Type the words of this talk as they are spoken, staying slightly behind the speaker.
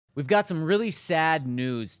We've got some really sad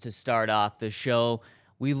news to start off the show.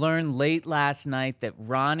 We learned late last night that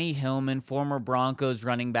Ronnie Hillman, former Broncos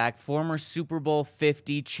running back, former Super Bowl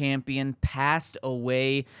 50 champion, passed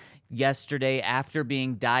away yesterday after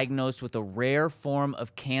being diagnosed with a rare form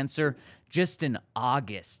of cancer just in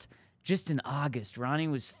August. Ronnie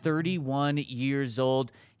was 31 years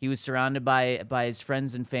old. He was surrounded by his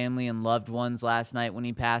friends and family and loved ones last night when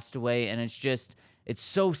he passed away, and it's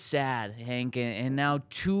so sad, Hank. And now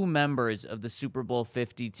 2 members of the Super Bowl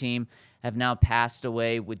 50 team have now passed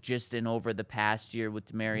away with just in over the past year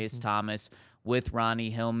with Demaryius Thomas, with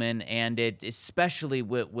Ronnie Hillman. And it especially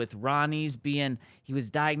with Ronnie's he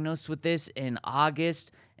was diagnosed with this in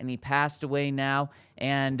August and he passed away now.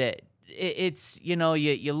 And it's, you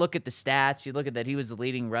look at the stats, you look at that he was the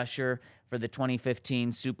leading rusher for the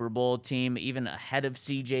 2015 Super Bowl team, even ahead of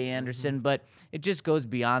C.J. Anderson, but it just goes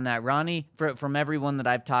beyond that. Ronnie, from everyone that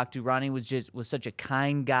I've talked to, Ronnie was such a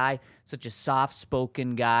kind guy, such a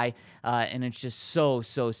soft-spoken guy, and it's just so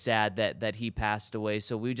sad that he passed away.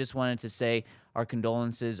 So we just wanted to say our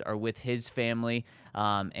condolences are with his family,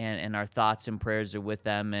 and our thoughts and prayers are with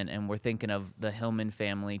them, and we're thinking of the Hillman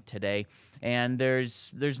family today. And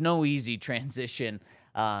there's no easy transition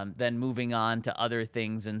then moving on to other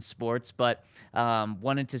things in sports, but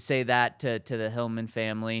wanted to say that to the Hillman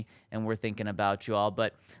family, and we're thinking about you all.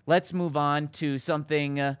 But let's move on to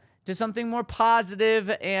something more positive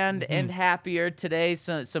and happier today.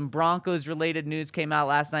 So some Broncos related news came out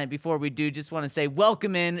last night. Before we do, just want to say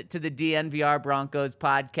welcome in to the DNVR Broncos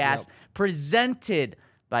podcast, presented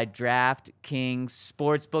by DraftKings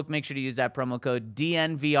Sportsbook. Make sure to use that promo code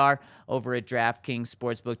DNVR over at DraftKings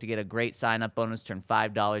Sportsbook to get a great sign-up bonus. Turn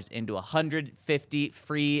 $5 into $150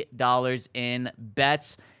 free dollars in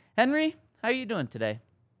bets. Henry, how are you doing today?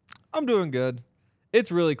 I'm doing good.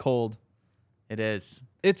 It's really cold. It is.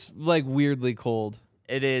 It's like weirdly cold.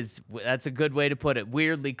 It is. That's a good way to put it.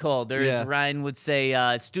 Weirdly cold. Ryan would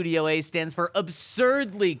say Studio A stands for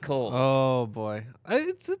absurdly cold. Oh, boy.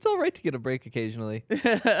 It's all right to get a break occasionally.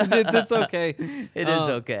 It's okay. It is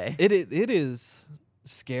okay. It is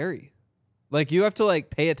scary. Like, you have to,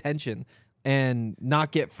 pay attention and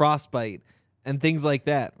not get frostbite and things like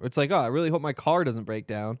that. It's like, I really hope my car doesn't break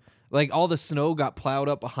down. Like, all the snow got plowed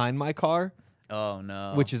up behind my car. Oh,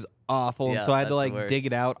 no. Which is awful. Yeah, and so I had to dig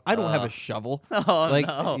it out. I don't have a shovel. Oh,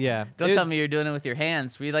 no. Yeah. Don't tell me you're doing it with your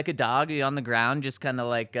hands. Were you like a dog? Are you on the ground just kind of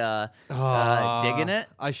digging it?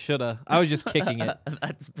 I should have. I was just kicking it.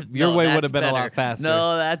 Your way would have been a lot faster.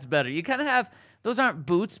 No, that's better. You kind of have, those aren't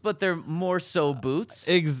boots, but they're more so boots.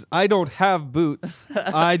 I don't have boots.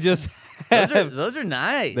 I just those are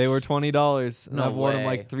nice. They were $20, and No I've worn them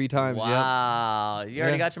way. 3 times. Wow. You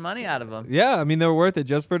already got your money out of them. Yeah, I mean, they were worth it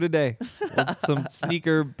just for today. Some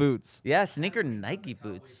sneaker boots. Yeah, sneaker Nike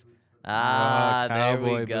boots. There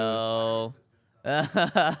we go. And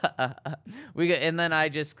then I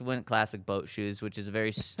just went classic boat shoes, which is a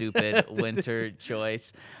very stupid winter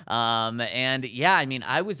choice. And yeah, I mean,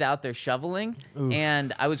 I was out there shoveling. Oof.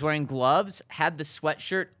 And I was wearing gloves, had the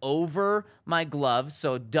sweatshirt over my gloves,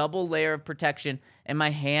 so double layer of protection. And my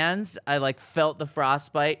hands, I felt the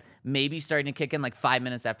frostbite maybe starting to kick in 5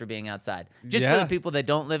 minutes after being outside. Just for the people that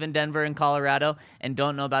don't live in Denver and Colorado and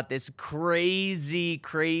don't know about this crazy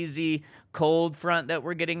cold front that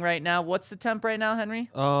we're getting right now. What's the temp right now, Henry?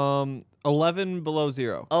 11 below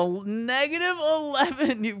zero. Oh, negative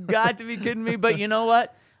 11. You've got to be kidding me. But you know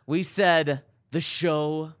what? We said the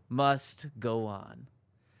show must go on.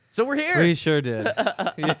 So we're here. We sure did.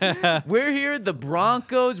 Yeah. We're here. The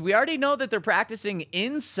Broncos. We already know that they're practicing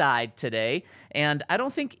inside today, and I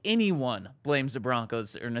don't think anyone blames the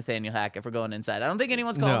Broncos or Nathaniel Hackett for going inside. I don't think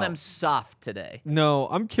anyone's calling them soft today. No,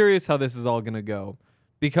 I'm curious how this is all going to go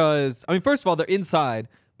because, I mean, first of all, they're inside,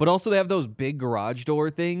 but also they have those big garage door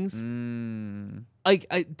things.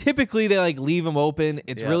 Typically they leave them open.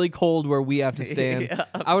 It's really cold where we have to stand. Yeah.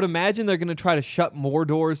 I would imagine they're going to try to shut more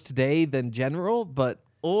doors today than general, but...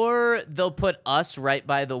 Or they'll put us right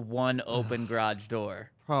by the one open garage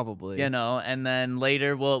door. Probably. And then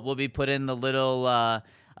later we'll be put in the little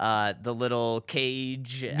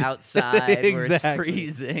cage outside Exactly. where it's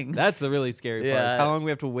freezing. That's the really scary part. Is how long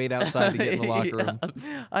we have to wait outside to get in the locker room.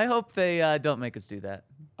 I hope they don't make us do that.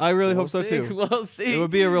 I really hope so too. We'll see. It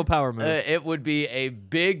would be a real power move. It would be a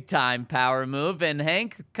big time power move, and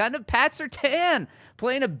Hank, kind of Pat Surtain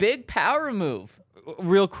playing a big power move.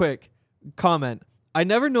 Real quick comment. I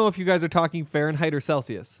never know if you guys are talking Fahrenheit or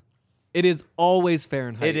Celsius. It is always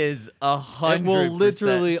Fahrenheit. It is 100%. It will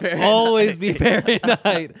literally always be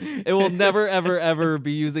Fahrenheit. It will never, ever, ever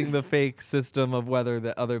be using the fake system of weather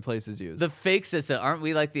that other places use. The fake system. Aren't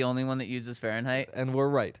we like the only one that uses Fahrenheit? And we're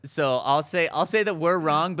right. So I'll say that we're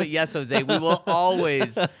wrong, but yes, Jose, we will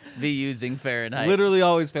always be using Fahrenheit. Literally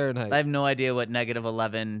always Fahrenheit. I have no idea what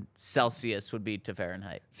 -11 Celsius would be to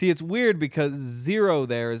Fahrenheit. See, it's weird because 0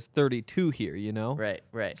 there is 32 here, you know?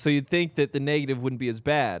 Right. So you'd think that the negative wouldn't be as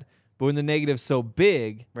bad. But when the negative's so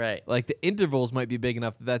big, Right. like the intervals might be big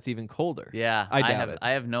enough that that's even colder. Yeah, I doubt it.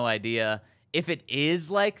 I have no idea. If it is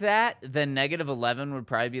like that, then -11 would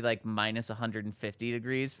probably be like -150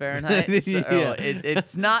 degrees Fahrenheit. So Yeah.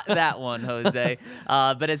 it's not that one, Jose.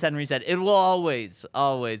 But as Henry said, it will always,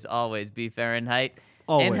 always, always be Fahrenheit.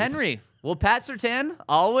 Always. And Henry, will Pat Surtain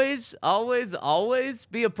always, always, always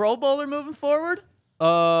be a Pro Bowler moving forward?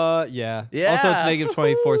 Yeah. Also, it's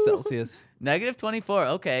 -24 Celsius. -24.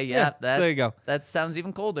 Okay, yeah. So there you go. That sounds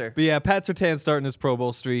even colder. But yeah, Pat Surtain starting his Pro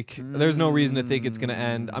Bowl streak. There's no reason to think it's going to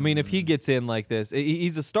end. I mean, if he gets in like this,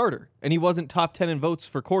 he's a starter, and he wasn't top 10 in votes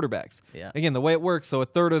for quarterbacks. Yeah. Again, the way it works, so a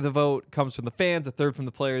third of the vote comes from the fans, a third from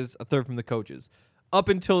the players, a third from the coaches. Up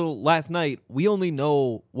until last night, we only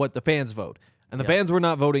know what the fans vote, and the fans were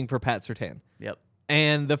not voting for Pat Surtain. Yep.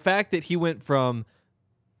 And the fact that he went from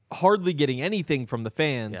hardly getting anything from the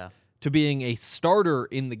fans to being a starter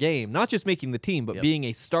in the game, not just making the team, but being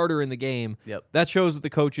a starter in the game, that shows what the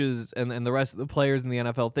coaches and the rest of the players in the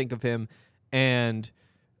NFL think of him. And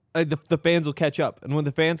the fans will catch up. And when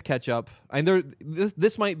the fans catch up, and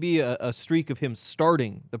this might be a streak of him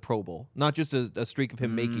starting the Pro Bowl, not just a streak of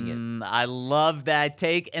him making it. I love that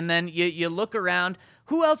take. And then you look around,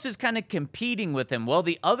 who else is kind of competing with him? Well,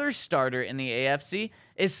 the other starter in the AFC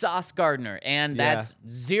is Sauce Gardner, and that's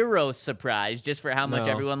zero surprise just for how much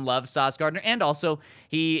everyone loves Sauce Gardner. And also,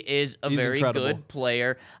 he is he's very incredible. Good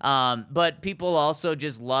player. But people also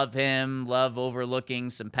just love him, love overlooking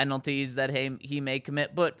some penalties that he may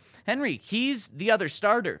commit. But Henry, he's the other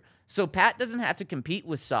starter. So Pat doesn't have to compete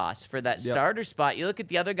with Sauce for that starter spot. You look at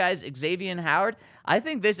the other guys, Xavier and Howard. I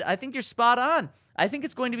think you're spot on. I think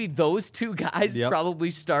it's going to be those two guys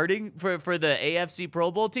probably starting for the AFC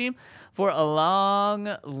Pro Bowl team for a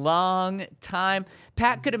long, long time.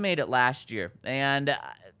 Pat could have made it last year. And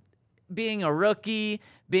being a rookie,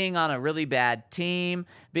 being on a really bad team,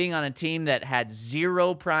 being on a team that had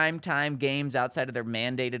 0 primetime games outside of their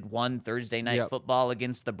mandated one Thursday night football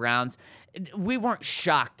against the Browns, we weren't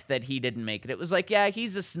shocked that he didn't make it. It was like, yeah,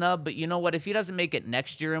 he's a snub, but you know what? If he doesn't make it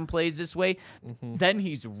next year and plays this way, then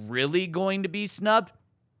he's really going to be snubbed.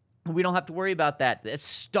 We don't have to worry about that. A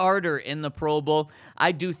starter in the Pro Bowl,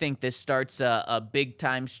 I do think this starts a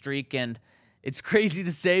big-time streak, and it's crazy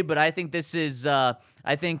to say, but I think this is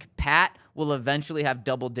I think Pat will eventually have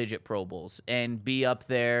double-digit Pro Bowls and be up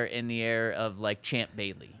there in the air of, like, Champ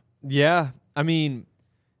Bailey. Yeah, I mean,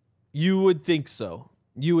 you would think so.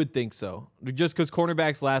 You would think so. Just because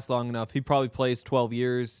cornerbacks last long enough. He probably plays 12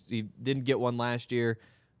 years. He didn't get one last year.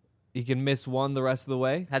 He can miss one the rest of the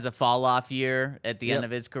way. Has a fall-off year at the end of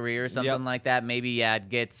his career or something like that. Maybe,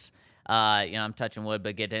 gets... I'm touching wood,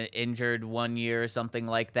 but get injured 1 year or something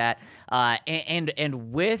like that.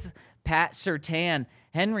 And with Pat Surtain,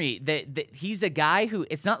 Henry, he's a guy who,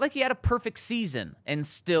 it's not like he had a perfect season and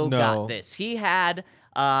still got this.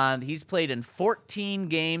 He's played in 14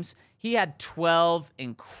 games. He had 12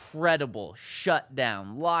 incredible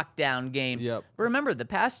shutdown, lockdown games. But remember, the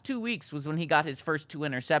past 2 weeks was when he got his first 2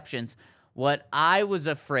 interceptions. What I was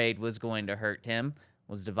afraid was going to hurt him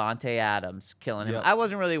was Davante Adams killing him. I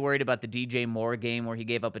wasn't really worried about the DJ Moore game where he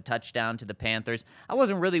gave up a touchdown to the Panthers. I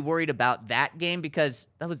wasn't really worried about that game because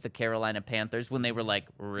that was the Carolina Panthers when they were like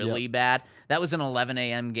really bad. That was an 11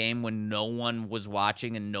 a.m. game when no one was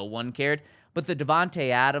watching and no one cared. But the Davante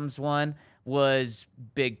Adams one was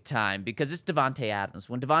big time because it's Davante Adams.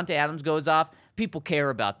 When Davante Adams goes off, people care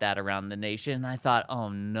about that around the nation. And I thought, oh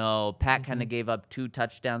no, Pat kind of gave up 2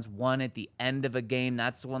 touchdowns, one at the end of a game.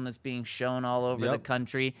 That's the one that's being shown all over the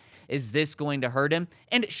country. Is this going to hurt him?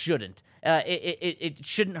 And it shouldn't. It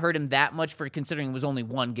shouldn't hurt him that much for considering it was only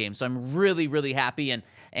one game. So I'm really, really happy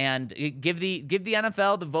and give the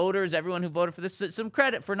NFL, the voters, everyone who voted for this some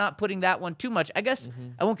credit for not putting that one too much. I guess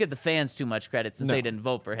I won't give the fans too much credit since they didn't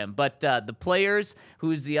vote for him. But the players,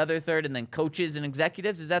 who's the other third, and then coaches and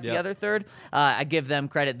executives, is that the other third? I give them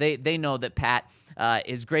credit. They know that Pat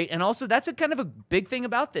is great. And also that's a kind of a big thing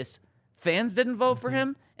about this. Fans didn't vote for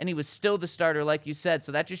him, and he was still the starter, like you said.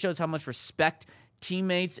 So that just shows how much respect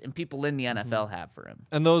teammates and people in the NFL have for him.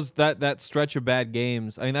 And that stretch of bad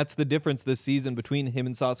games, I mean, that's the difference this season between him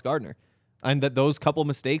and Sauce Gardner. And that those couple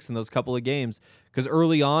mistakes in those couple of games, because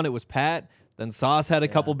early on it was Pat, Then Sauce had a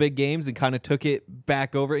couple big games and kind of took it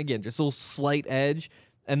back over. Again, just a little slight edge.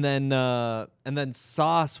 And then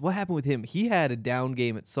Sauce, what happened with him? He had a down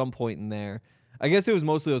game at some point in there. I guess it was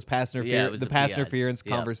mostly those pass interference, the pass interference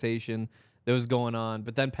conversation that was going on.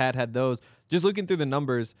 But then Pat had those. Just looking through the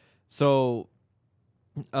numbers, so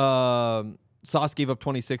Sauce gave up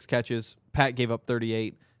 26 catches. Pat gave up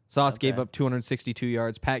 38. Sauce gave up 262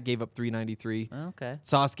 yards. Pat gave up 393. Okay.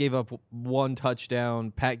 Sauce gave up 1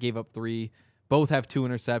 touchdown. Pat gave up 3. Both have 2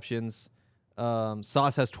 interceptions.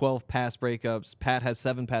 Sauce has 12 pass breakups. Pat has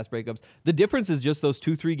 7 pass breakups. The difference is just those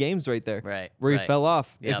 2-3 games right there, where he fell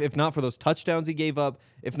off. Yep. If not for those touchdowns he gave up,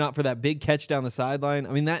 if not for that big catch down the sideline,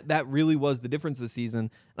 I mean that really was the difference this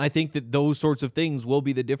season. And I think that those sorts of things will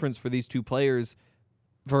be the difference for these two players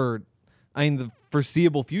for, the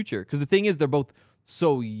foreseeable future. Because the thing is, they're both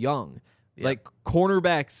so young. Yep. Like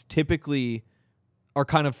cornerbacks typically are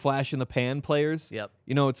kind of flash in the pan players. Yep.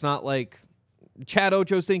 It's not like Chad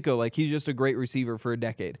Ochocinco, like he's just a great receiver for a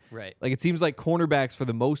decade. Right. Like it seems like cornerbacks for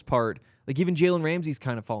the most part, like even Jalen Ramsey's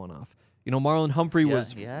kind of fallen off. Marlon Humphrey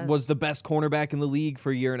was the best cornerback in the league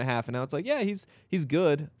for a year and a half, and now it's like, he's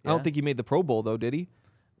good. I don't think he made the Pro Bowl though, did he?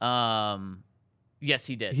 Yes,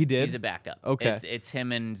 he did. He did? He's a backup. Okay. It's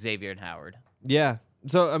him and Xavier and Howard. Yeah.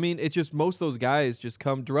 So it's just most of those guys just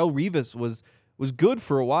come. Darrelle Revis was good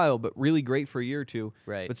for a while, but really great for a year or two.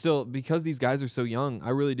 Right. But still, because these guys are so young, I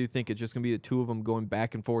really do think it's just going to be the two of them going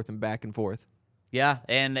back and forth and back and forth. Yeah,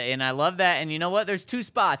 and I love that. And you know what? There's 2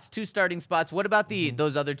 starting spots. What about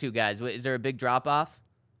those other 2 guys? Is there a big drop-off?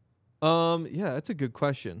 Yeah, that's a good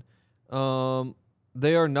question.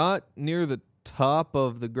 They are not near the top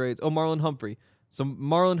of the grades. Oh, Marlon Humphrey. So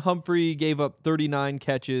Marlon Humphrey gave up 39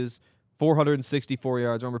 catches, 464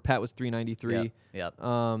 yards. Remember, Pat was 393.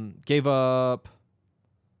 Yep. Gave up,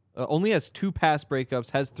 only has 2 pass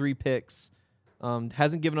breakups, has 3 picks,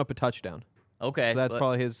 hasn't given up a touchdown. Okay. So that's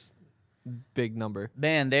probably his big number.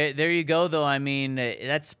 Man, there you go, though.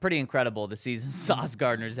 That's pretty incredible, the season Sauce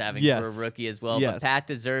Gardner's having for a rookie as well. Yes. But Pat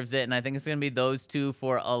deserves it, and I think it's going to be those 2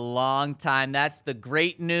 for a long time. That's the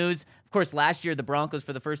great news. Of course, last year, the Broncos,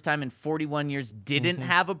 for the first time in 41 years, didn't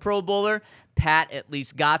have a Pro Bowler. Pat at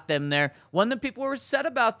least got them there. One that people were upset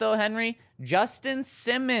about, though, Henry, Justin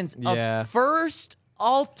Simmons, a first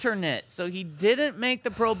alternate. So he didn't make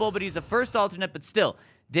the Pro Bowl, but he's a first alternate, but still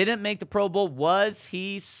didn't make the Pro Bowl. Was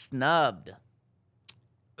he snubbed?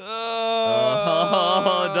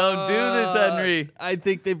 Oh, don't do this, Henry. I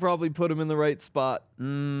think they probably put him in the right spot.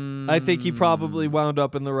 I think he probably wound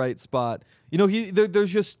up in the right spot.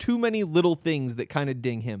 There's just too many little things that kind of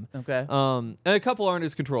ding him. Okay. And a couple aren't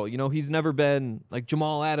his control. He's never been like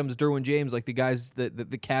Jamal Adams, Derwin James, like the guys that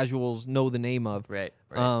the casuals know the name of. Right.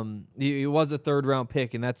 He was a 3rd-round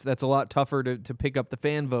pick, and that's a lot tougher to pick up the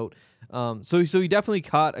fan vote. So he definitely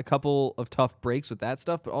caught a couple of tough breaks with that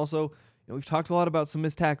stuff, but also we've talked a lot about some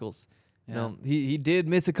missed tackles. He did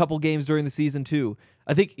miss a couple games during the season too.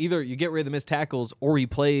 I think either you get rid of the missed tackles or he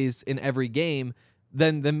plays in every game.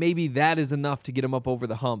 Then maybe that is enough to get him up over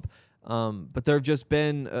the hump. But there have just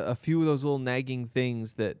been a few of those little nagging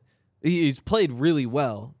things that he's played really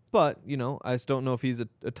well. But, I just don't know if he's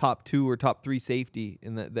a top 2 or top 3 safety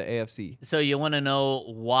in the AFC. So you want to know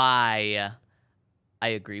why I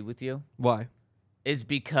agree with you? Why? Is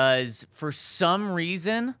because for some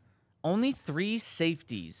reason, only 3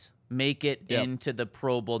 safeties make it into the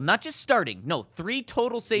Pro Bowl. Not just starting. No, 3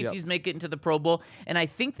 total safeties make it into the Pro Bowl. And I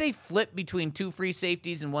think they flip between 2 free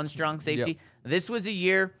safeties and 1 strong safety. This was a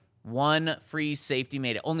year 1 free safety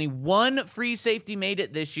made it. Only 1 free safety made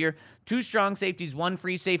it this year. 2 strong safeties, 1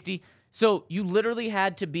 free safety. So you literally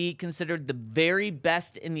had to be considered the very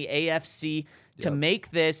best in the AFC to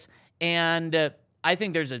make this. And I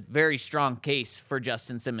think there's a very strong case for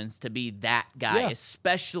Justin Simmons to be that guy,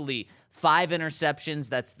 especially 5 interceptions.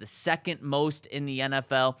 That's the 2nd most in the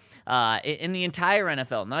NFL, in the entire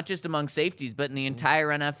NFL, not just among safeties, but in the entire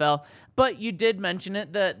NFL. But you did mention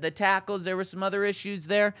it, the tackles. There were some other issues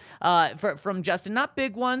there from Justin. Not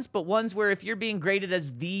big ones, but ones where if you're being graded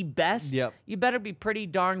as the best, you better be pretty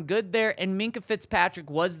darn good there. And Minkah Fitzpatrick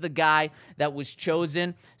was the guy that was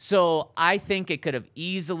chosen. So I think it could have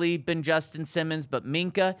easily been Justin Simmons. But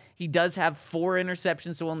Minkah, he does have 4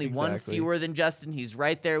 interceptions, so only 1 fewer than Justin. He's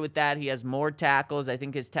right there with that. He has more tackles. I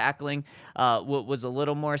think his tackling was a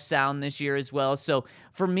little more sound this year as well. So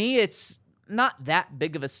for me, it's not that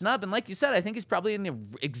big of a snub. And like you said, I think he's probably in the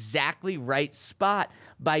exactly right spot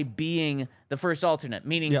by being the first alternate,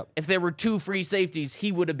 meaning if there were 2 free safeties,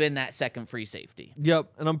 he would have been that 2nd free safety. And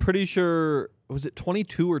I'm pretty sure, was it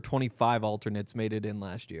 22 or 25 alternates made it in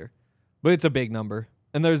last year? But it's a big number.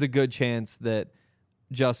 And there's a good chance that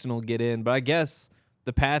Justin will get in. But I guess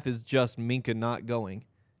the path is just Minka not going.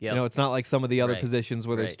 Yep. It's not like some of the other Right. positions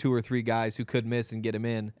where there's Right. 2 or 3 guys who could miss and get him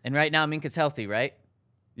in. And right now, Minka's healthy, right?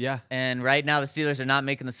 Yeah. And right now, the Steelers are not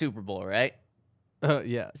making the Super Bowl, right?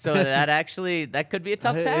 Yeah. So that could be a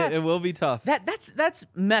tough path. It will be tough. That's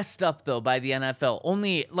messed up though by the NFL.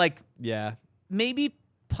 Only like Yeah. maybe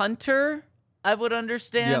punter, I would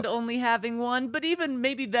understand Yep. only having one, but even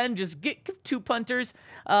maybe then just give 2 punters.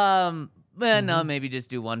 No, maybe just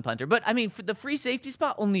do 1 punter. But I mean, for the free safety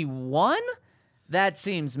spot, only 1? That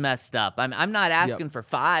seems messed up. I'm not asking for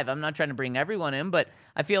 5. I'm not trying to bring everyone in, but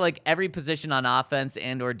I feel like every position on offense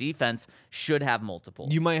and or defense should have multiple.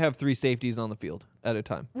 You might have 3 safeties on the field at a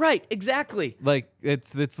time. Right, exactly. Like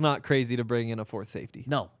it's not crazy to bring in a 4th safety.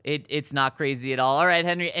 No, it's not crazy at all. All right,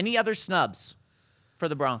 Henry, any other snubs for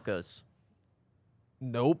the Broncos?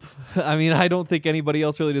 Nope. I mean, I don't think anybody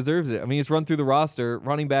else really deserves it. I mean, it's run through the roster.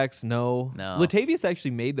 Running backs, no. Latavius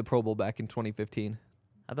actually made the Pro Bowl back in 2015.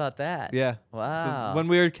 How about that? Yeah. Wow. So when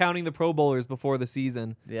we were counting the Pro Bowlers before the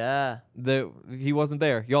season, Yeah, he wasn't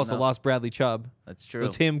there. He also No. lost Bradley Chubb. that's true.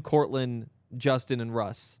 It's him, Cortland, Justin, and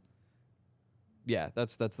Russ. Yeah,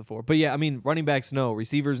 that's the 4. But yeah, I mean, running backs, no.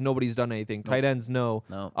 Receivers, nobody's done anything. Tight ends, no.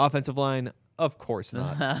 No. Offensive line, of course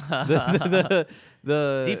not.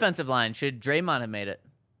 the Defensive line, should Draymond have made it?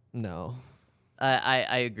 No.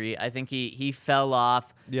 I agree. I think he fell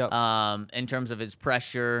off Yep. in terms of his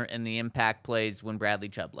pressure and the impact plays when Bradley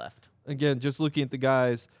Chubb left. Again, just looking at the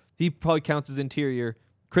guys, he probably counts as interior.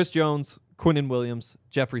 Chris Jones, Quinnen Williams,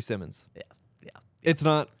 Jeffrey Simmons. Yeah. It's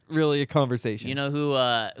not really a conversation. You know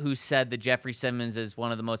who said that Jeffrey Simmons is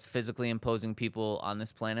one of the most physically imposing people on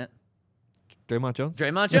this planet? Draymond Jones?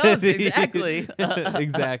 Draymond Jones, exactly.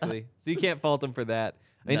 Exactly. So you can't fault him for that.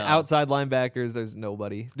 I mean, No. outside linebackers, there's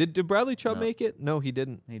nobody. Did Bradley Chubb No. make it? No, he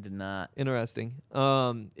didn't. He did not. Interesting.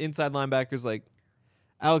 Inside linebackers, like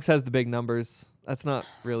Alex has the big numbers. That's not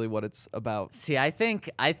really what it's about. See, I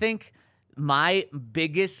think my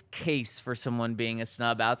biggest case for someone being a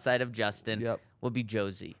snub outside of Justin Yep. will be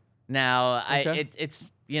Josie. Now, Okay.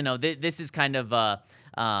 it's this is kind of a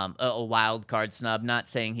wild card snub. Not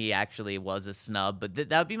saying he actually was a snub, but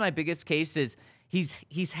that would be my biggest case. Is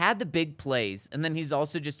he's had the big plays, and then he's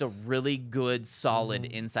also just a really good, solid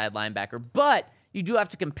inside linebacker. But you do have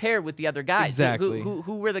to compare with the other guys. Exactly.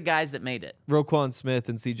 Who were the guys that made it? Roquan Smith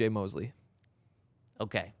and C.J. Mosley.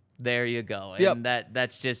 Okay, there you go. Yep. And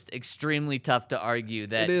that's just extremely tough to argue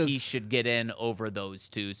that It is. he should get in over those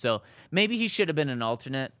two. So maybe he should have been an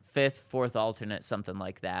alternate, 5th, 4th alternate, something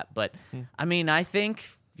like that. But I mean, I think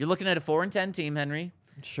you're looking at a 4-10 team, Henry.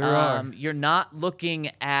 Sure are. You're not looking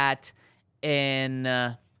at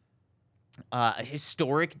an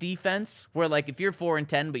historic defense where, like, if you're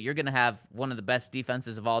 4-10, but you're gonna have one of the best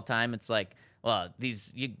defenses of all time, it's like, well,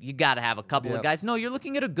 you got to have a couple of Yep. guys. No, you're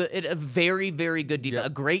looking at a very, very good defense, Yep. a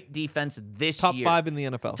great defense this Top year. 5 in the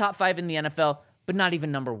NFL. Top 5 in the NFL, but not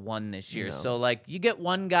even number 1 this year. No. So, like, you get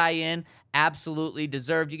one guy in, absolutely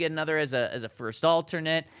deserved. You get another as a first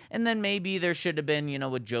alternate, and then maybe there should have been,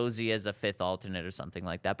 with Josie as a 5th alternate or something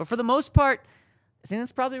like that. But for the most part, I think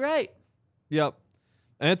that's probably right. Yep.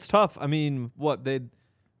 And it's tough. I mean,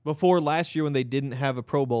 before last year when they didn't have a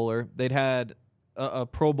Pro Bowler, they'd had a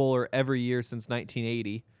Pro Bowler every year since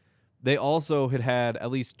 1980. They also had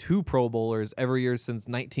at least 2 Pro Bowlers every year since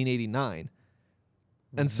 1989.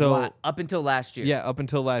 And so Wow. Up until last year. yeah, up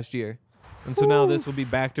until last year. And so now this will be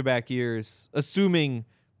back-to-back years, assuming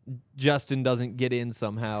Justin doesn't get in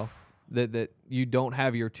somehow, that you don't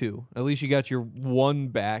have your 2. At least you got your 1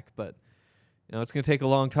 back, but it's going to take a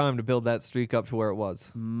long time to build that streak up to where it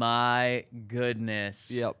was. My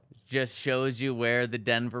goodness. Yep. Just shows you where the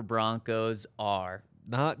Denver Broncos are.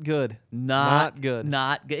 Not good. Not good.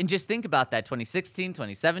 Not good. And just think about that. 2016,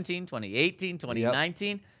 2017, 2018,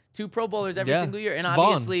 2019. 2 Pro Bowlers every Yeah. single year. And Vaughn.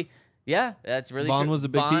 obviously, yeah, that's really Vaughn true. was a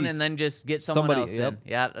big Vaughn piece. and then just get someone Somebody, else yep. in.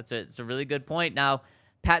 Yeah, it's a really good point. Now,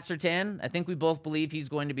 Pat Surtain, I think we both believe he's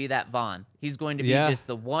going to be that Vaughn. He's going to be Yeah. just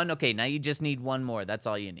the one. Okay, now you just need one more. That's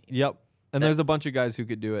all you need. Yep. And there's a bunch of guys who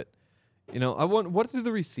could do it. What do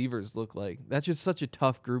the receivers look like? That's just such a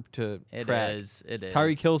tough group to crack. It is.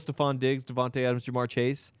 Tyreek Hill, Stephon Diggs, Devontae Adams, Jamar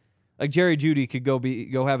Chase. Like Jerry Jeudy could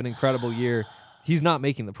go have an incredible year. He's not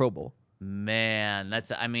making the Pro Bowl.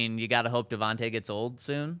 Man, you got to hope Devontae gets old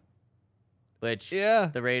soon. Which Yeah.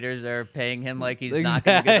 the Raiders are paying him like he's not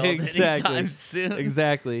going to get old anytime soon.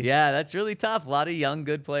 Exactly. Yeah, that's really tough. A lot of young,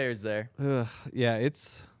 good players there. Ugh, yeah,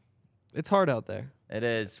 it's hard out there. It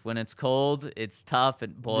is. When it's cold, it's tough.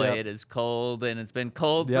 And boy, Yep. it is cold. And it's been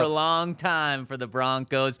cold for Yep. a long time for the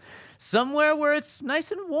Broncos. Somewhere where it's nice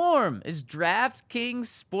and warm is DraftKings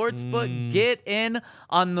Sportsbook. Get in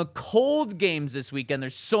on the cold games this weekend.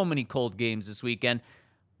 There's so many cold games this weekend.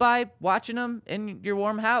 by watching them in your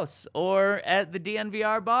warm house or at the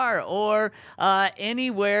DNVR bar or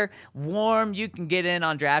anywhere warm. You can get in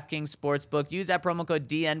on DraftKings Sportsbook. Use that promo code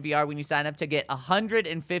DNVR when you sign up to get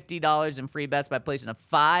 $150 in free bets by placing a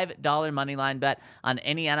 $5 moneyline bet on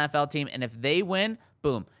any NFL team. And if they win,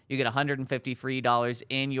 boom, you get $150 free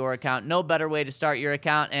in your account. No better way to start your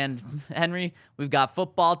account. And Henry, we've got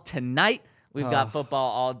football tonight. We've got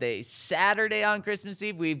football all day Saturday on Christmas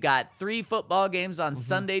Eve. We've got 3 football games on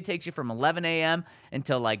Sunday. Takes you from 11 a.m.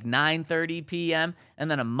 until like 9:30 p.m.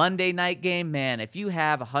 And then a Monday night game. Man, if you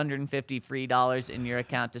have $150 free in your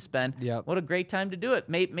account to spend, what a great time to do it.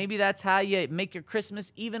 Maybe that's how you make your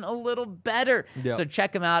Christmas even a little better. So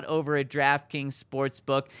check them out over at DraftKings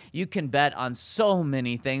Sportsbook. You can bet on so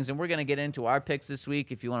many things, and we're going to get into our picks this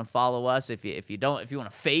week. If you want to follow us, if you want to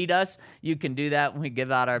fade us, you can do that when we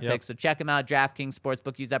give out our picks. So check them out, DraftKings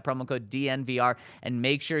Sportsbook. Use that promo code DNVR, and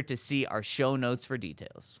make sure to see our show notes for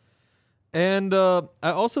details. And I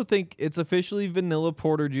also think it's officially Vanilla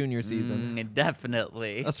Porter Jr. season.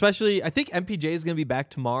 Definitely. Especially, I think MPJ is going to be back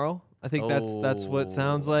tomorrow. I think that's what it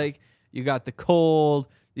sounds like. You got the cold.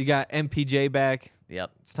 You got MPJ back. Yep.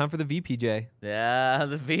 It's time for the VPJ. Yeah,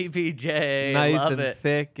 the VPJ. Nice Love and it.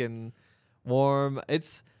 thick and warm.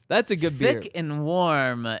 That's a good beer. Thick and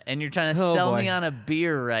warm, and you're trying to sell me on a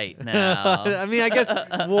beer right now. I mean, I guess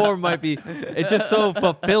warm might be. It's just so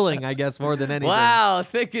fulfilling, I guess, more than anything. Wow,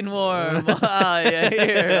 thick and warm. Wow, yeah,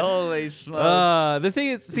 here. Holy smokes. The thing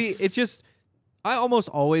is, see, it's just, I almost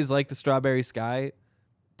always like the strawberry sky.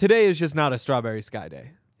 Today is just not a strawberry sky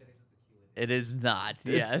day. It is not.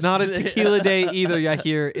 It's not a tequila day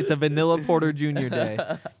either. It's a Vanilla Porter Jr. day,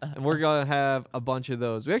 and we're gonna have a bunch of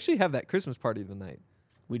those. We actually have that Christmas party tonight.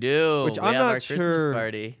 We do. Which we I'm have not our sure. Christmas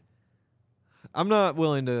party. I'm not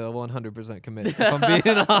willing to 100% commit, if I'm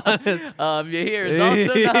being honest. Your here is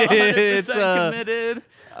also not 100% committed.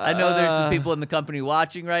 I know there's some people in the company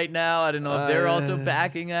watching right now. I don't know if they're also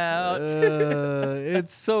backing out.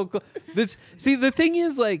 It's so cool. The thing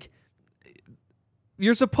is, like,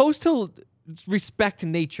 you're supposed to respect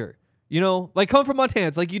nature. You know, like, come from Montana.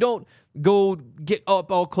 It's like you don't go get up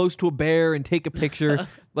all close to a bear and take a picture.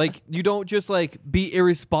 Like, you don't just, like, be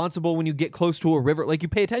irresponsible when you get close to a river. Like, you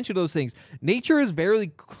pay attention to those things. Nature is very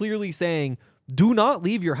clearly saying, do not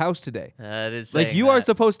leave your house today. That is like, you are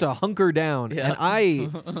supposed to hunker down. Yeah. And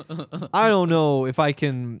I don't know if I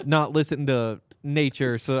can not listen to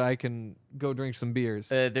nature so that I can go drink some beers.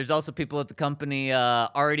 There's also people at the company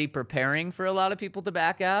already preparing for a lot of people to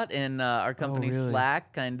back out in our company really?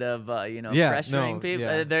 Slack, kind of pressuring people.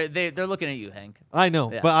 Yeah. They're looking at you, Hank. I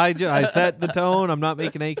know, Yeah. but I set the tone. I'm not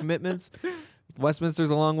making any commitments. Westminster's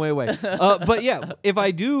a long way away. But yeah, if I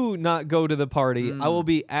do not go to the party, I will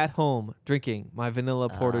be at home drinking my Vanilla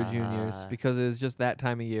Porter Juniors because it is just that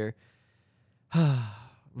time of year.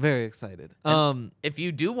 Very excited. If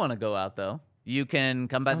you do want to go out, though, you can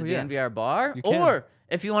come by the yeah. DNVR bar, You can. or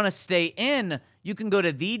if you want to stay in, you can go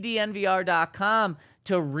to thednvr.com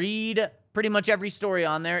to read. Pretty much every story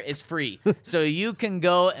on there is free. So you can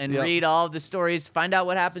go and read all of the stories, find out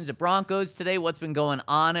what happens at Broncos today, what's been going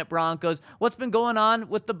on at Broncos, what's been going on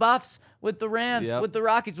with the Buffs, with the Rams, with the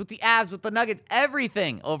Rockies, with the Avs, with the Nuggets,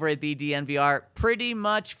 everything over at the DNVR. Pretty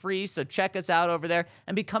much free, so check us out over there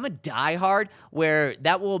and become a diehard, where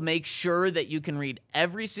that will make sure that you can read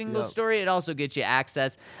every single story. It also gets you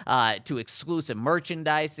access to exclusive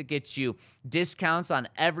merchandise. It gets you discounts on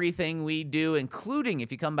everything we do, including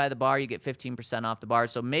if you come by the bar, you get 15% off the bar.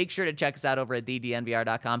 So make sure to check us out over at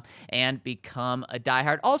thednvr.com and become a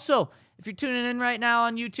diehard. Also, if you're tuning in right now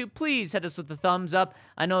on YouTube, please hit us with the thumbs up.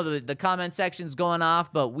 I know the comment section's going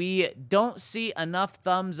off, but we don't see enough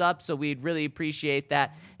thumbs up, so we'd really appreciate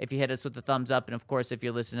that if you hit us with the thumbs up. And, of course, if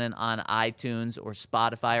you're listening on iTunes or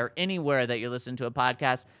Spotify or anywhere that you're listening to a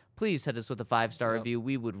podcast, please hit us with a 5-star review.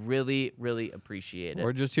 We would really, really appreciate it.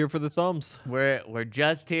 We're just here for the thumbs. We're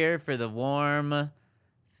just here for the warm,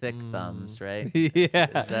 thick thumbs, right?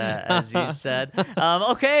 Yeah. As you said.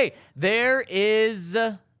 Okay, there is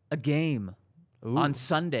a game on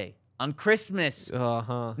Sunday, on Christmas.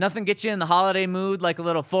 Nothing gets you in the holiday mood like a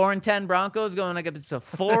little 4-10 Broncos going against a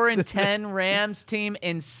 4-10 Rams team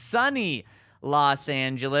in sunny Los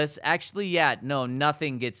Angeles. Actually,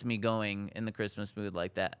 nothing gets me going in the Christmas mood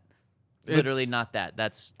like that. Literally not that.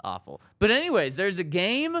 That's awful. But anyways, there's a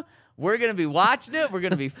game. We're going to be watching it. We're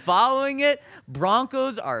going to be following it.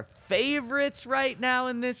 Broncos are favorites right now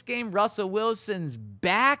in this game. Russell Wilson's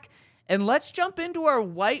back. And let's jump into our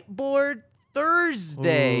whiteboard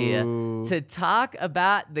Thursday to talk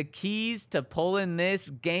about the keys to pulling this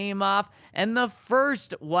game off. And the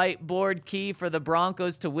first whiteboard key for the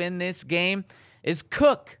Broncos to win this game is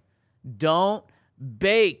Cook. Don't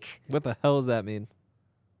bake. What the hell does that mean?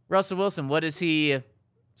 Russell Wilson, what does he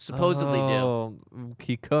supposedly do?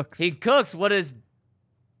 He cooks. He cooks. What is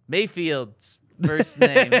Mayfield's first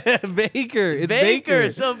name? Baker. It's Baker.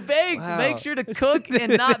 So bake. Wow. Make sure to cook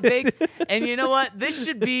and not bake. And you know what?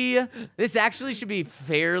 This actually should be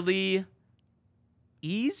fairly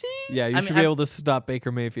easy. Yeah, you should be able to stop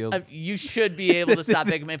Baker Mayfield. You should be able to stop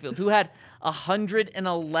Baker Mayfield, who had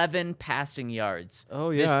 111 passing yards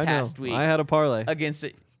this past week. I had a parlay. Against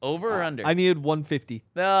it. Over or under? I needed 150.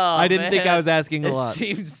 Oh, I didn't think I was asking a lot. It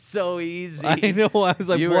seems so easy. I know. I was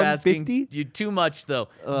like, you were 150? asking you too much, though.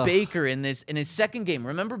 Ugh. Baker in his second game.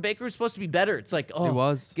 Remember, Baker was supposed to be better. It's like, He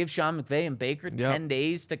was. give Sean McVay and Baker 10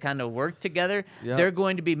 days to kind of work together. Yep. They're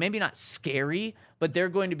going to be maybe not scary, but they're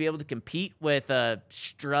going to be able to compete with a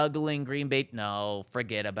struggling Green Bay. No,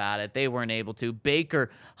 forget about it. They weren't able to. Baker,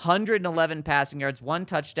 111 passing yards, 1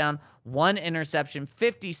 touchdown, 1 interception,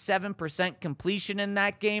 57% completion in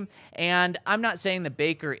that game. And I'm not saying that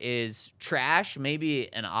Baker is trash.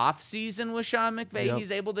 Maybe an off season with Sean McVay,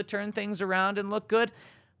 he's able to turn things around and look good.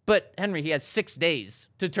 But Henry, he has 6 days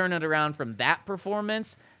to turn it around from that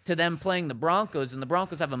performance to them playing the Broncos, and the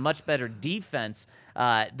Broncos have a much better defense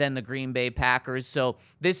than the Green Bay Packers. So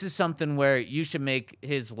this is something where you should make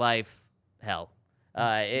his life hell.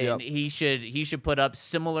 And he should put up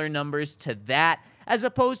similar numbers to that, as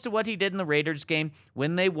opposed to what he did in the Raiders game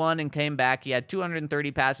when they won and came back. He had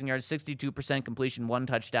 230 passing yards, 62% completion, 1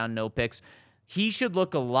 touchdown, no picks. He should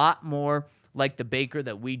look a lot more like the Baker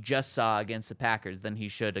that we just saw against the Packers than he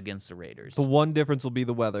should against the Raiders. The one difference will be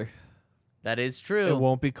the weather. That is true. It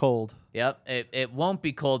won't be cold. Yep, it won't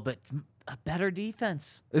be cold, but a better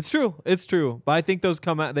defense. It's true. It's true. But I think those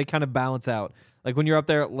come out. They kind of balance out. Like when you're up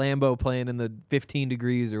there at Lambeau playing in the 15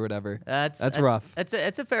 degrees or whatever. That's rough. It's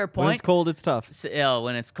a fair point. When it's cold, it's tough. So,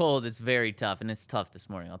 when it's cold, it's very tough, and it's tough this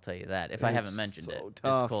morning. I'll tell you that. If I haven't mentioned so it,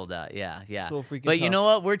 tough. it's cold out. Yeah. So freaking But you tough. know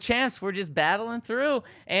what? We're champs. We're just battling through,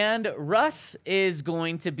 and Russ is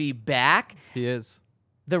going to be back. He is.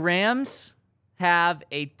 The Rams have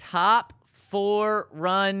a top 4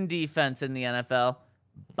 run defense in the NFL,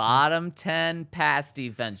 bottom 10 pass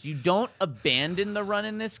defense. You don't abandon the run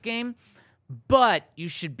in this game, but you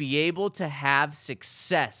should be able to have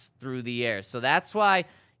success through the air. So that's why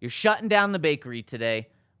you're shutting down the bakery today,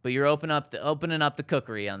 but you're opening up the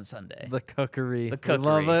cookery on Sunday. The cookery. The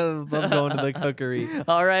cookery. Love it. Love going to the cookery.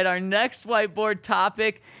 All right, our next whiteboard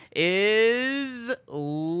topic is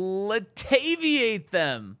Lataviate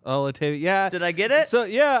them. Oh, Latavia. Yeah. Did I get it? So,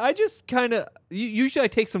 yeah, I just kind of... Usually I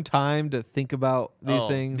take some time to think about these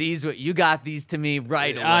things. You got these to me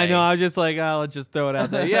right away. I know. I was just like, let's just throw it out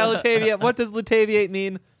there. Yeah, Latavia. What does Lataviate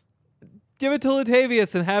mean? Give it to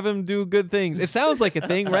Latavius and have him do good things. It sounds like a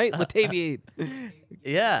thing, right? Lataviate.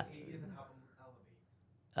 Yeah.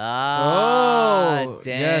 Oh,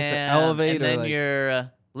 damn. yes, elevate and or then like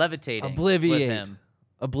you're levitating with him.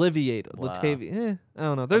 Obliviate. Wow. Lataviate. I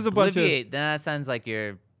don't know. There's a bunch of... That sounds like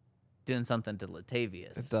you're doing something to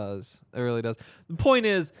Latavius. It does. It really does. The point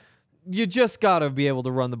is, you just got to be able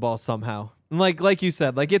to run the ball somehow. Like you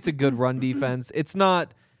said, like it's a good run defense. It's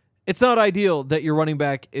not ideal that your running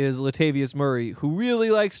back is Latavius Murray, who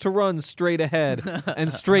really likes to run straight ahead,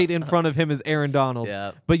 and straight in front of him is Aaron Donald.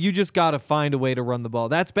 Yeah. But you just got to find a way to run the ball.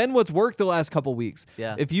 That's been what's worked the last couple weeks.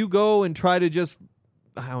 Yeah. If you go and try to just,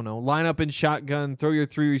 I don't know, line up in shotgun, throw your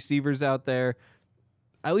 3 receivers out there,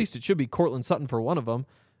 at least it should be Cortland Sutton for one of them.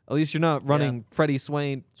 At least you're not running Freddie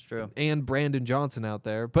Swain and Brandon Johnson out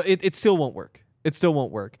there. But it still won't work. It still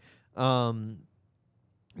won't work.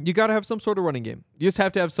 You got to have some sort of running game. You just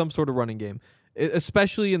have to have some sort of running game,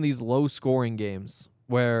 especially in these low-scoring games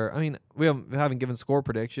where, I mean, we haven't given score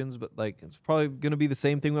predictions, but like it's probably going to be the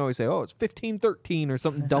same thing we always say, it's 15-13 or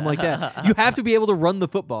something dumb like that. You have to be able to run the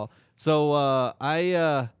football. So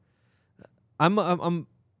I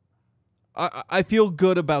feel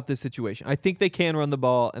good about this situation. I think they can run the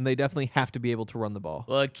ball, and they definitely have to be able to run the ball.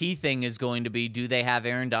 Well, a key thing is going to be, do they have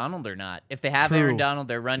Aaron Donald or not? If they have True. Aaron Donald,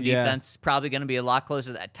 their run defense is probably going to be a lot closer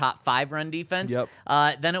to that top 5 run defense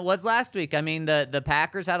than it was last week. I mean, the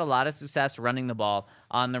Packers had a lot of success running the ball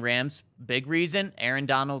on the Rams. Big reason, Aaron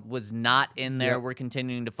Donald was not in there. We're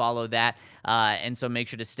continuing to follow that. And so make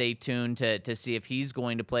sure to stay tuned to see if he's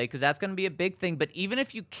going to play, because that's going to be a big thing. But even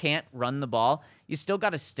if you can't run the ball, you still got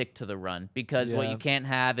to stick to the run, because what you can't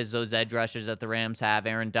have is those edge rushers that the Rams have,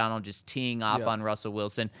 Aaron Donald just teeing off on Russell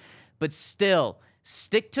Wilson. But still,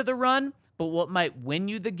 stick to the run. But what might win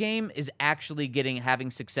you the game is actually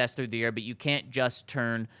having success through the air, but you can't just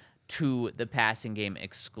turn to the passing game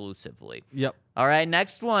exclusively. Yep. All right,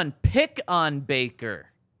 next one. Pick on Baker.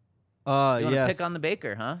 You want to Yes. pick on the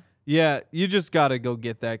Baker, huh? Yeah, you just got to go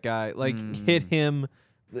get that guy. Like, hit him.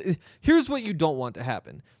 Here's what you don't want to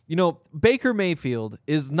happen. Baker Mayfield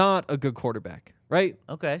is not a good quarterback, right?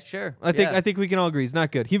 Okay, sure. I think we can all agree he's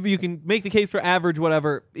not good. You can make the case for average,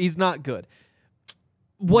 whatever. He's not good.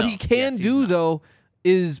 What he can do, though,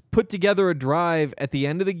 is put together a drive at the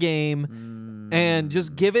end of the game. And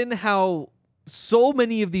just given how so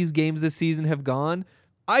many of these games this season have gone,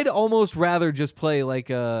 I'd almost rather just play like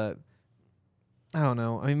I don't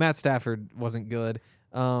know. I mean, Matt Stafford wasn't good.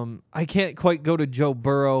 I can't quite go to Joe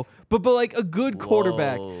Burrow, but like a good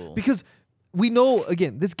quarterback, because we know,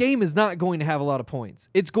 again, this game is not going to have a lot of points.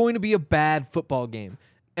 It's going to be a bad football game.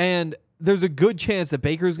 And there's a good chance that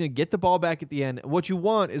Baker's going to get the ball back at the end. What you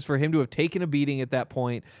want is for him to have taken a beating at that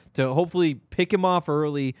point, to hopefully pick him off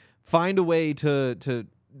early, find a way to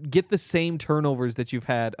get the same turnovers that you've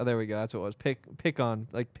had. Oh, there we go. That's what it was. Pick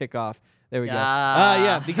off. There we go.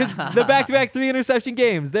 Yeah, because the back-to-back 3 interception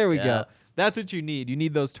games. There we go. That's what you need. You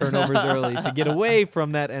need those turnovers early to get away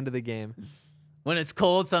from that end of the game. When it's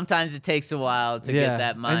cold, sometimes it takes a while to get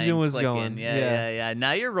that mind engine was clicking. going. Yeah.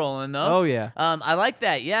 Now you're rolling, though. Oh, yeah. I like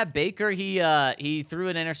that. Yeah, Baker, he threw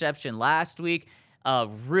an interception last week. A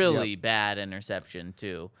really bad interception,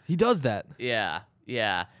 too. He does that. Yeah.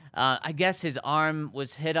 I guess his arm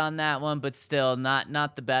was hit on that one, but still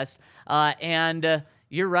not the best. And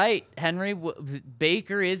you're right, Henry.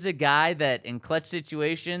 Baker is a guy that in clutch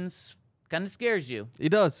situations kind of scares you. He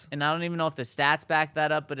does. And I don't even know if the stats back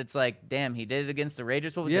that up, but it's like, damn, he did it against the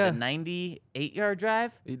Raiders. What was it, a 98-yard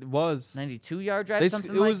drive? It was. 92-yard drive,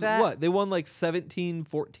 something like that? What? They won like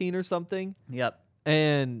 17-14 or something? Yep.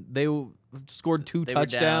 And they scored 2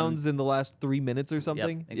 touchdowns in the last 3 minutes or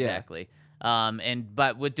something? Yep, exactly.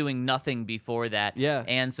 But with doing nothing before that. Yeah.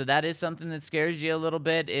 And so that is something that scares you a little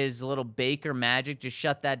bit, is a little Baker magic. Just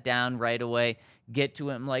shut that down right away. Get to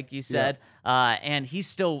him, like you said. And he's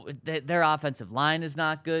still, their offensive line is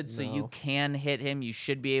not good, so you can hit him. You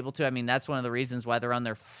should be able to. I mean, that's one of the reasons why they're on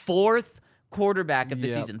their 4th quarterback of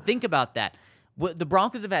the season. Think about that. The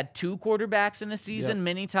Broncos have had 2 quarterbacks in a season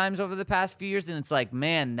many times over the past few years, and it's like,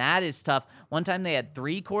 man, that is tough. One time they had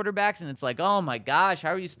 3 quarterbacks, and it's like, oh my gosh, how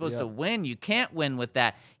are you supposed to win? You can't win with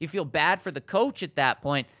that. You feel bad for the coach at that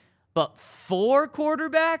point. But 4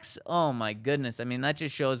 quarterbacks? Oh my goodness. I mean, that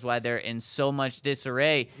just shows why they're in so much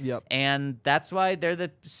disarray. Yep. And that's why they're the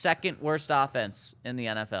 2nd worst offense in the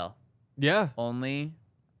NFL. Yeah. Only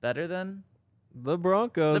better than the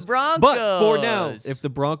Broncos. But for now, if the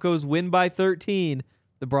Broncos win by 13,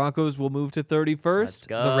 the Broncos will move to 31st. Let's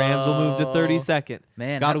go. The Rams will move to 32nd.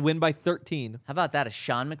 Man, got to win by 13. How about that? A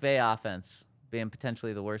Sean McVay offense being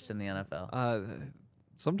potentially the worst in the NFL.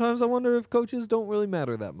 Sometimes I wonder if coaches don't really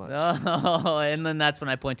matter that much. Oh, and then that's when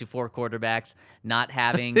I point to 4 quarterbacks not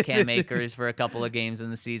having Cam Akers for a couple of games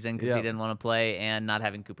in the season because he didn't want to play, and not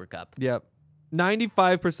having Cooper Kupp. Yep.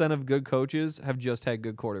 95% of good coaches have just had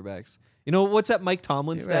good quarterbacks. You know, what's that Mike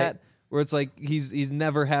Tomlin stat where it's like he's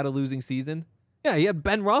never had a losing season? Yeah, he had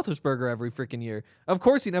Ben Roethlisberger every freaking year. Of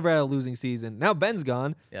course he never had a losing season. Now Ben's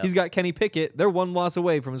gone. Yep. He's got Kenny Pickett. They're 1 loss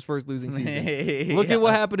away from his first losing season. Look at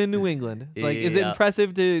what happened in New England. It's like, is it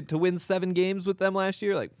impressive to win 7 games with them last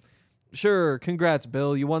year? Like, sure, congrats,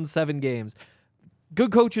 Bill. You won 7 games.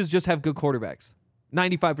 Good coaches just have good quarterbacks.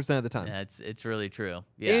 95% of the time. Yeah, it's really true.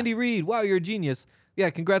 Yeah. Andy Reid, wow, you're a genius. Yeah,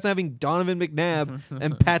 congrats on having Donovan McNabb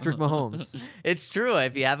and Patrick Mahomes. It's true.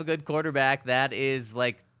 If you have a good quarterback, that is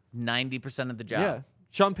like 90% of the job. Yeah.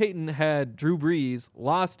 Sean Payton had Drew Brees,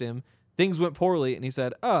 lost him, things went poorly, and he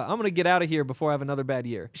said, I'm going to get out of here before I have another bad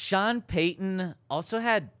year. Sean Payton also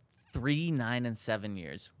had 3, 9, and 7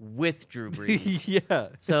 years with Drew Brees. Yeah.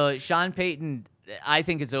 So Sean Payton, I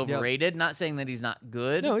think, is overrated. Not saying that he's not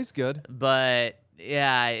good. No, he's good. But,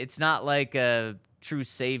 yeah, it's not like true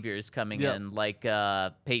saviors coming in like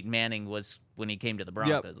Peyton Manning was when he came to the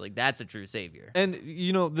Broncos. Like, that's a true savior. And,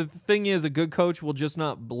 you know, the thing is, a good coach will just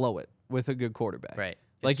not blow it with a good quarterback. Right.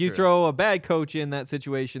 Like, you throw a bad coach in that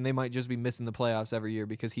situation, they might just be missing the playoffs every year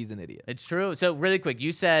because he's an idiot. It's true. So, really quick,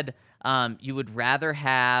 you said you would rather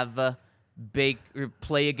have Baker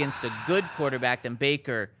play against a good quarterback than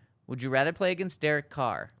Baker. Would you rather play against Derek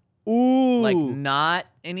Carr? Ooh. Like, not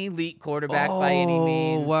an elite quarterback by any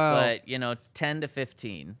means, but, 10 to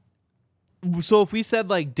 15. So if we said,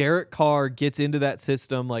 like, Derek Carr gets into that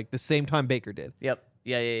system, like, the same time Baker did. Yep.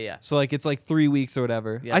 Yeah. So, like, it's like 3 weeks or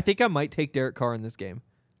whatever. Yep. I think I might take Derek Carr in this game.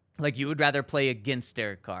 Like, you would rather play against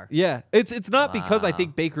Derek Carr. Yeah. It's not because I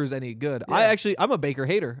think Baker's any good. Yeah. I'm a Baker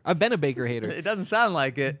hater. I've been a Baker hater. It doesn't sound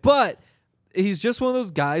like it. But he's just one of those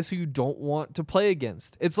guys who you don't want to play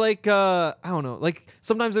against. It's like, I don't know. Like,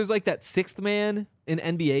 sometimes there's, like, that 6th man in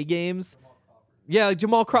NBA games. Yeah, like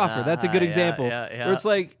Jamal Crawford. That's a good example. Yeah. Where it's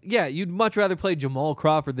like, yeah, you'd much rather play Jamal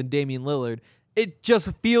Crawford than Damian Lillard. It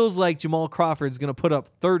just feels like Jamal Crawford's going to put up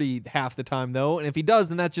 30 half the time, though. And if he does,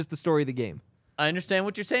 then that's just the story of the game. I understand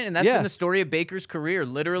what you're saying, and that's been the story of Baker's career.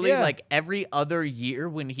 Literally, like every other year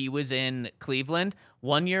when he was in Cleveland,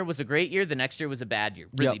 one year was a great year, the next year was a bad year,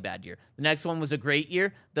 really bad year. The next one was a great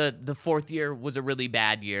year, the fourth year was a really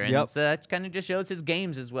bad year, and that kind of just shows his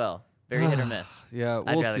games as well. Very hit or miss. Yeah, we'll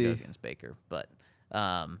I'd rather see. go against Baker, but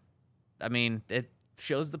I mean, it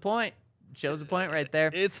shows the point. Shows the point right there.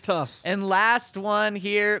 It's tough. And last one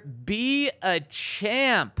here, be a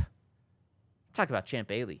champ. Talk about Champ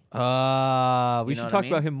Bailey. We should talk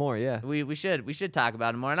about him more, yeah. We should talk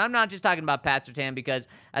about him more. And I'm not just talking about Pat Surtain because,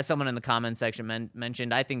 as someone in the comment section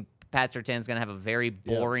mentioned, I think Pat Surtain's going to have a very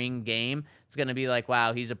boring game. It's going to be like,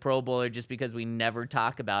 wow, he's a Pro Bowler just because we never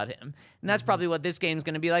talk about him. And that's probably what this game's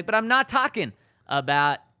going to be like. But I'm not talking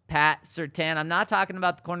about Pat Surtain. I'm not talking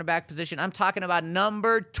about the cornerback position. I'm talking about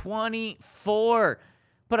number 24.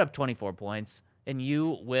 Put up 24 points. And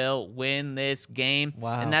you will win this game.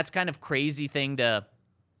 Wow. And that's kind of crazy thing to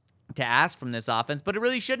ask from this offense, but it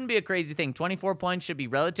really shouldn't be a crazy thing. 24 points should be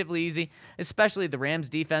relatively easy, especially the Rams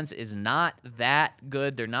defense is not that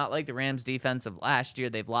good. They're not like the Rams defense of last year.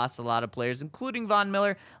 They've lost a lot of players, including Von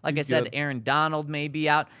Miller. Like I said, Aaron Donald may be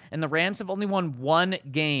out, and the Rams have only won one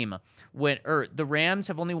game when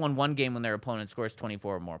their opponent scores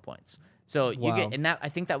 24 or more points. So you get, and that I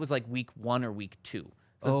think that was like week 1 or week 2.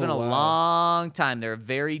 So it's been a long time. They're a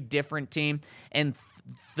very different team. And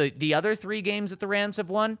the other 3 games that the Rams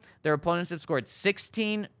have won, their opponents have scored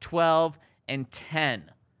 16, 12, and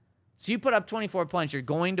 10. So you put up 24 points, you're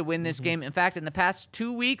going to win this game. In fact, in the past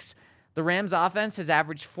 2 weeks, the Rams offense has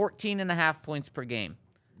averaged 14.5 points per game.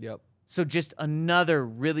 Yep. So just another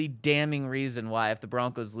really damning reason why if the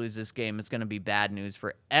Broncos lose this game, it's going to be bad news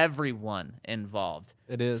for everyone involved.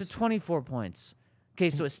 It is. So 24 points.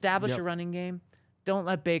 Okay, so establish a running game. Don't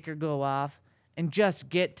let Baker go off, and just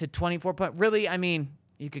get to 24 points. Really, I mean,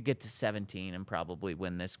 you could get to 17 and probably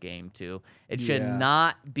win this game too. It should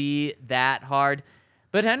not be that hard.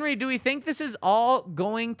 But Henry, do we think this is all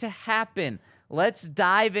going to happen? Let's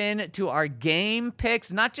dive into our game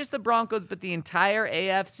picks, not just the Broncos, but the entire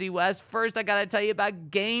AFC West. First, I got to tell you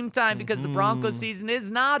about game time because the Broncos season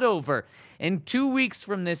is not over. In 2 weeks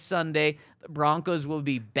from this Sunday, the Broncos will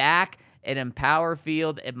be back at Empower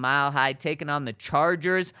Field at Mile High, taking on the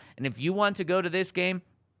Chargers. And if you want to go to this game,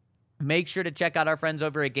 make sure to check out our friends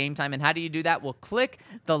over at Game Time. And how do you do that? Well, click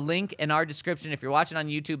the link in our description. If you're watching on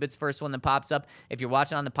YouTube, it's the first one that pops up. If you're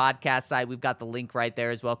watching on the podcast side, we've got the link right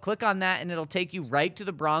there as well. Click on that, and it'll take you right to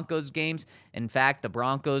the Broncos games. In fact, the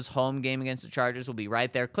Broncos home game against the Chargers will be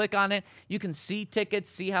right there. Click on it. You can see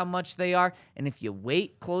tickets, see how much they are. And if you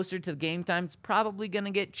wait closer to the game time, it's probably going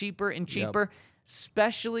to get cheaper and cheaper.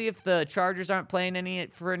 Especially if the Chargers aren't playing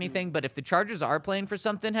for anything. But if the Chargers are playing for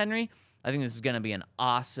something, Henry, I think this is going to be an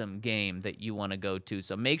awesome game that you want to go to.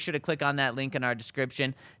 So make sure to click on that link in our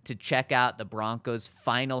description to check out the Broncos'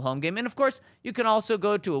 final home game. And, of course, you can also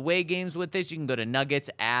go to away games with this. You can go to Nuggets,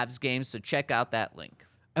 Avs games. So check out that link.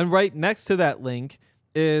 And right next to that link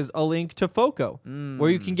is a link to FOCO, where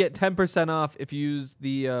you can get 10% off if you use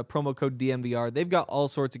the promo code DMVR. They've got all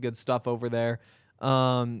sorts of good stuff over there.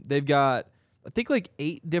 They've got, I think, like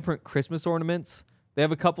 8 different Christmas ornaments. They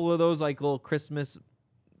have a couple of those, like, little Christmas,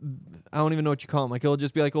 I don't even know what you call them. Like, it'll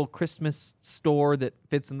just be like a little Christmas store that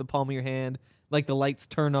fits in the palm of your hand. Like, the lights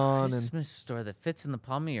turn on. Christmas store that fits in the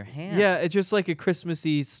palm of your hand. Yeah, it's just like a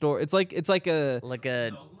Christmassy store. It's like a... Like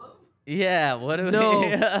a... Yeah, what do we...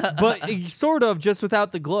 No, but sort of, just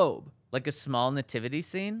without the globe. Like a small nativity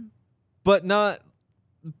scene? But not...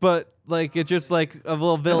 But, like, it's just like a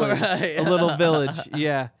little village. Right. A little village,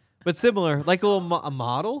 yeah. But similar, like a little a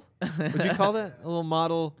model? Would you call that? A little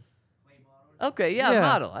model? Okay, yeah,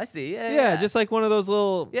 model. I see. Yeah, just like one of those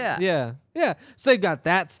little... Yeah. So they've got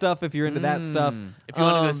that stuff if you're into that stuff. If you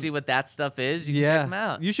want to go see what that stuff is, you can check them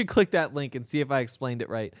out. You should click that link and see if I explained it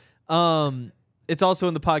right. It's also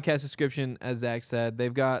in the podcast description, as Zach said.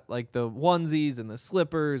 They've got like the onesies and the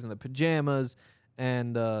slippers and the pajamas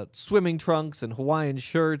and swimming trunks and Hawaiian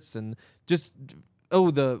shirts and just... Oh,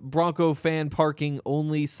 the Bronco fan parking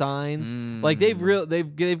only signs. Like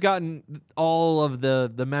they've gotten all of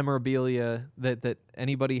the memorabilia that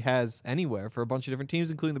anybody has anywhere for a bunch of different teams,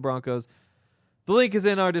 including the Broncos. The link is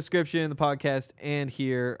in our description, the podcast, and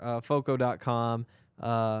here, foco.com.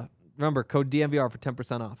 Remember, code DMVR for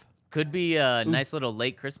 10% off. Could be a nice little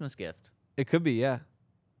late Christmas gift. It could be, yeah.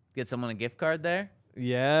 Get someone a gift card there.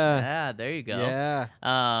 Yeah. Yeah, there you go. Yeah.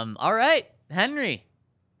 All right, Henry.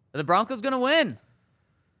 Are the Broncos gonna win?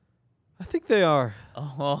 I think they are.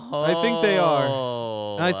 Oh. I think they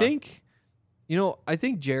are. And I think, I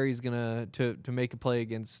think Jerry's gonna to make a play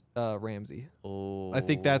against Ramsey. Oh. I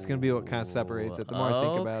think that's gonna be what kind of separates it. The more I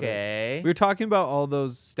think about it, Okay. we were talking about all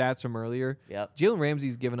those stats from earlier. Yep. Jalen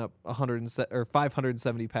Ramsey's given up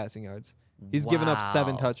 570 passing yards. He's given up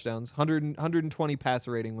 7 Wow. touchdowns, 120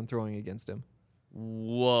 passer rating when throwing against him.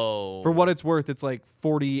 Whoa. For what it's worth, it's like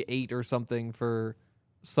 48 or something for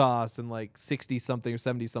Sauce and like 60 something or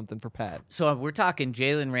 70 something for Pat. So we're talking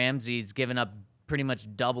Jalen Ramsey's given up pretty much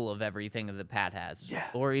double of everything that Pat has. Yeah.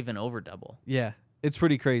 Or even over double. Yeah, it's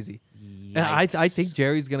pretty crazy. Yikes. And I think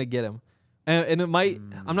Jerry's gonna get him, and it might.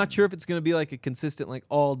 I'm not sure if it's gonna be like a consistent like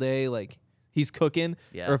all day like he's cooking,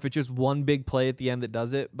 or if it's just one big play at the end that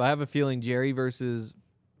does it. But I have a feeling Jerry versus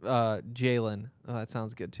Jalen. Oh, that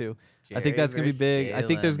sounds good too. I think that's gonna be big. I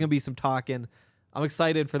think there's gonna be some talking. I'm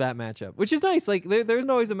excited for that matchup, which is nice. Like there's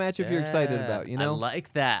always a matchup you're excited about. I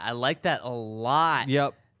like that. I like that a lot.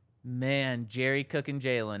 Yep. Man, Jerry cooking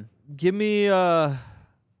Jalen. Give me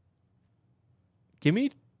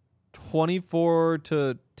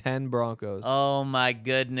 24-10 Broncos. Oh my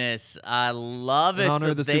goodness. I love it. In honor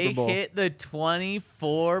So of the they Super Bowl. hit the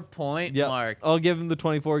 24-point mark. I'll give them the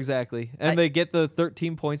 24 exactly. And they get the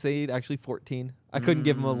 13 points they need, actually 14. I couldn't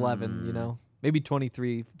give them 11, Maybe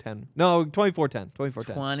 23-10. No, 24-10.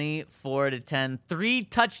 24-10. 24-10. 3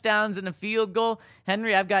 touchdowns and a field goal.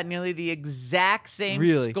 Henry, I've got nearly the exact same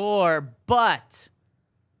score, but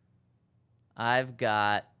I've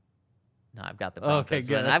got the Broncos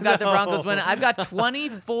winning. I've got the Broncos winning. I've got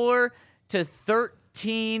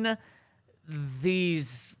 24-13.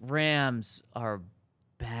 These Rams are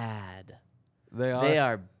bad. They are. They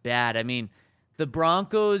are bad. I mean, the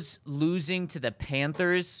Broncos losing to the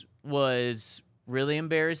Panthers was really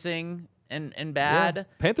embarrassing and bad. Yeah.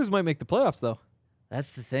 Panthers might make the playoffs, though.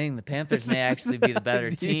 That's the thing. The Panthers may actually be the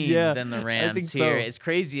better team than the Rams think here. so. As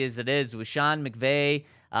crazy as it is, with Sean McVay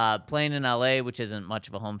playing in LA, which isn't much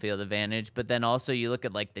of a home field advantage, but then also you look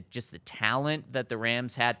at like the talent that the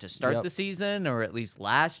Rams had to start the season, or at least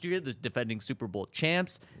last year, the defending Super Bowl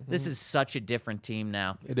champs. This is such a different team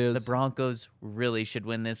now. It is. The Broncos really should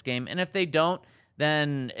win this game, and if they don't,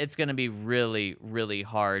 then it's going to be really, really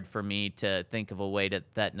hard for me to think of a way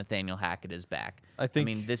that Nathaniel Hackett is back. I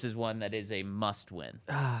mean, this is one that is a must-win.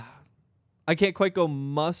 I can't quite go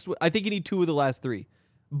must. I think you need 2 of the last 3,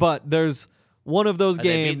 but there's one of those Are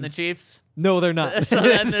games. they beating the Chiefs? No, they're not. So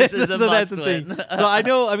then this is a so that's the must-win. thing. So I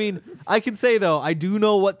know. I mean, I can say though, I do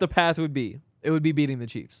know what the path would be. It would be beating the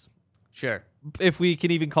Chiefs. Sure. If we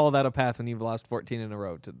can even call that a path when you've lost 14 in a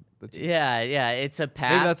row to the Chiefs. Yeah. It's a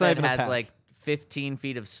path that has like 15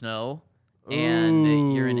 feet of snow,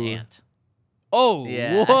 and you're an ant. Oh,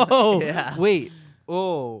 Yeah. whoa. Yeah. Wait.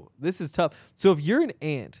 Oh, this is tough. So if you're an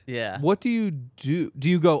ant, what do you do?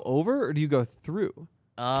 Do you go over or do you go through?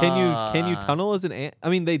 Can you tunnel as an ant? I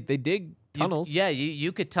mean, they dig tunnels.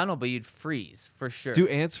 You could tunnel, but you'd freeze for sure. Do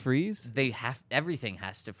ants freeze? Everything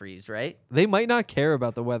has to freeze, right? They might not care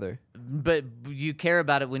about the weather. But you care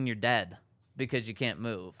about it when you're dead because you can't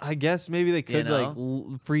move. I guess maybe they could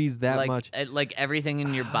freeze that much. Like everything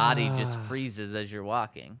in your body just freezes as you're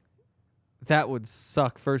walking. That would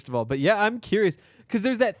suck, first of all. But yeah, I'm curious because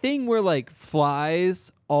there's that thing where like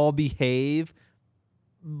flies all behave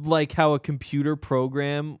like how a computer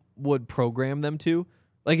program would program them to.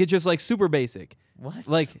 Like it's just like super basic. What?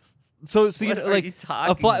 Like so what you know, like you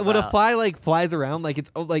talking a fly about? When a fly like flies around, like it's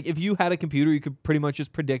like if you had a computer, you could pretty much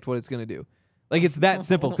just predict what it's gonna do. Like it's that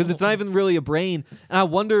simple because it's not even really a brain. And I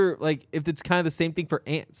wonder like if it's kind of the same thing for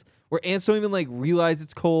ants, where ants don't even like realize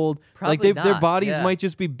it's cold. Probably like their not, bodies yeah. might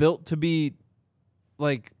just be built to be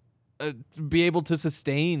like be able to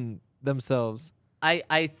sustain themselves.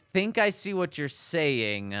 I think I see what you're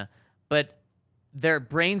saying, but their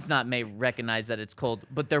brains may recognize that it's cold,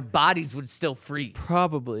 but their bodies would still freeze.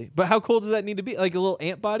 Probably. But how cold does that need to be? Like a little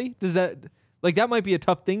ant body? Does that like that might be a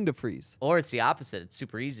tough thing to freeze. Or it's the opposite. It's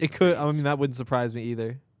super easy. It could. freeze. I mean, that wouldn't surprise me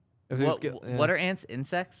either. What are ants?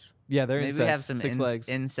 Insects? Yeah, they're Maybe insects. we have some 6 legs.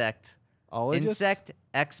 insect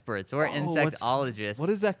experts or insectologists.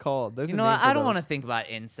 What is that called? There's You a know name what? for I don't want to those. think about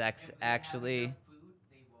insects, actually.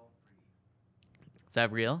 Is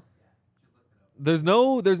that real? There's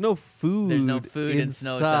no food. There's no food in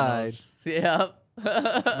snow inside. tunnels. Yep.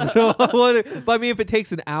 So, but I mean, if it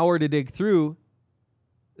takes an hour to dig through,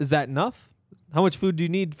 is that enough? How much food do you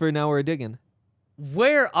need for an hour of digging?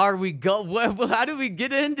 Where are we going? How do we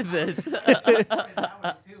get into this?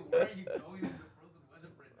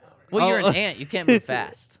 Well, you're an ant. You can't move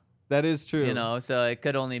fast. That is true. You know, so it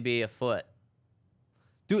could only be a foot.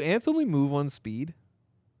 Do ants only move on speed?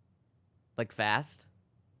 Like fast?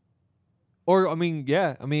 Or I mean,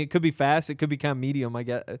 yeah. I mean, it could be fast. It could be kind of medium. I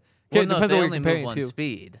guess. Well, It no, if depends they on what only you're move comparing one to.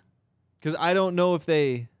 speed. Because I don't know if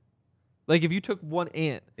they, like, if you took one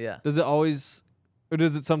ant, Yeah. does it always, or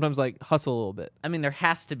does it sometimes like hustle a little bit? I mean, there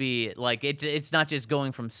has to be like it's not just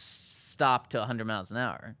going from stop to 100 miles an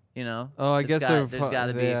hour. You know. Oh, I guess there's got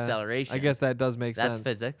to be yeah, acceleration. I guess that does make that's sense.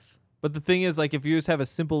 physics. But the thing is, like, if you just have a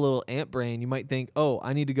simple little ant brain, you might think, oh,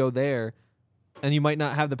 I need to go there, and you might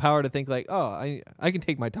not have the power to think like, oh, I can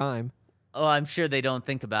take my time. Oh, I'm sure they don't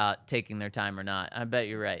think about taking their time or not. I bet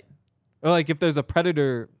you're right. Or like if there's a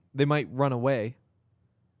predator, they might run away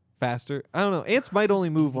faster. I don't know. Ants might only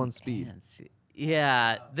move one speed. Ants.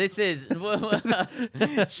 Yeah, this is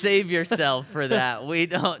save yourself for that. We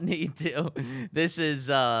don't need to. This is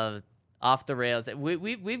off the rails.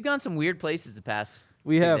 We've gone some weird places the past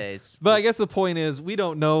We 2 have, days. but I guess the point is we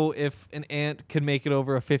don't know if an ant could make it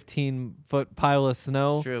over a 15-foot pile of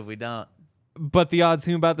snow. It's true, we don't. But the odds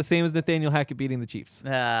seem about the same as Nathaniel Hackett beating the Chiefs.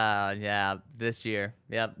 Yeah, this year.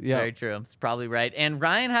 Yep, it's Yep. very true. It's probably right. And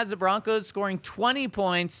Ryan has the Broncos scoring 20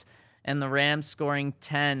 points and the Rams scoring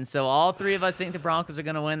 10. So all three of us think the Broncos are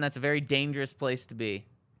going to win. That's a very dangerous place to be.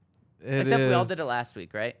 Except we all did it last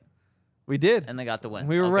week, right? We did. And they got the win.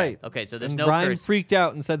 We were Okay. right. Okay, so there's And no Ryan curse. freaked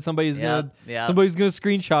out and said somebody's Yep. gonna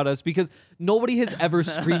screenshot us because nobody has ever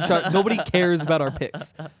screenshot. Nobody cares about our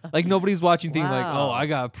picks. Like nobody's watching thinking like, Wow. oh, I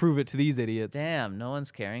gotta prove it to these idiots. Damn, no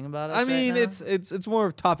one's caring about us I mean, right now? it's more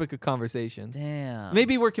of a topic of conversation. Damn.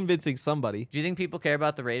 Maybe we're convincing somebody. Do you think people care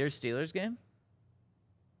about the Raiders-Steelers game?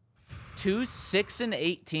 2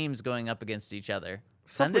 6-8 teams going up against each other.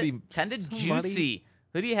 Somebody, Kind of juicy.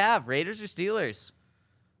 Who do you have, Raiders or Steelers?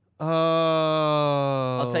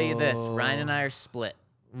 Oh, I'll tell you this: Ryan and I are split.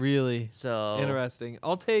 Really So interesting.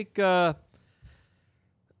 I'll take.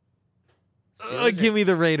 Steelers Give me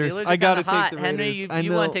the Raiders. Steelers I are gotta kinda hot. take the Raiders. Henry,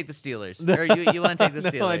 you want to take the Steelers, or you want to take the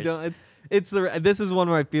Steelers? No, I don't. This is one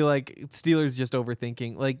where I feel like Steelers just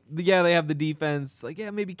overthinking. Like, yeah, they have the defense. Like,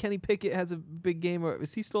 yeah, maybe Kenny Pickett has a big game. Or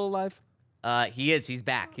is he still alive? He is. He's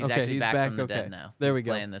back. He's Okay, actually he's back back, from the okay. dead now. There He's we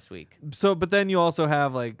go. Playing this week. So, but then you also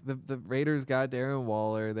have like the Raiders got Darren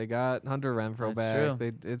Waller. They got Hunter Renfrow That's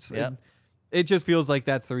back. true. Yep. It just feels like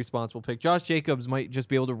that's the responsible pick. Josh Jacobs might just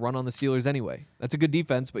be able to run on the Steelers anyway. That's a good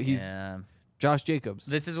defense, but he's Josh Jacobs.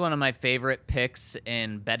 This is one of my favorite picks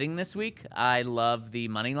in betting this week. I love the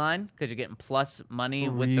money line because you're getting plus money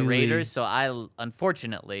with the Really? Raiders. So I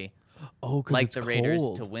unfortunately Oh, because like it's the Raiders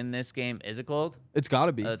cold. to win this game. Is it cold? It's got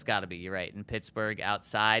to be. Oh, it's got to be. You're right. In Pittsburgh,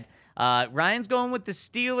 outside. Ryan's going with the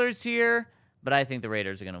Steelers here, but I think the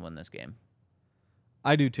Raiders are going to win this game.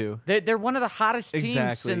 I do too. They're one of the hottest teams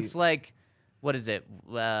Exactly. since like, what is it,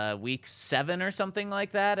 week 7 or something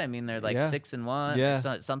like that? I mean, they're like Yeah. 6-1, Yeah.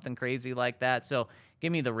 or something crazy like that. So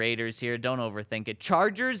give me the Raiders here. Don't overthink it.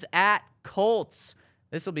 Chargers at Colts.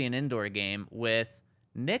 This will be an indoor game with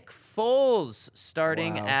Nick Foles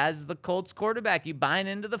starting Wow. as the Colts quarterback. You buying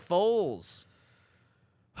into the Foles?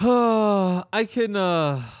 I can.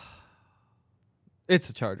 It's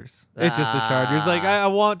the Chargers. It's just the Chargers. Like I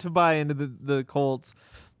want to buy into the Colts.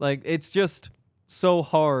 Like it's just so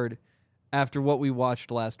hard after what we watched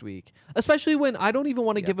last week, especially when I don't even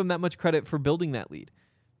want to give them that much credit for building that lead.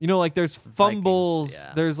 You know, like there's fumbles.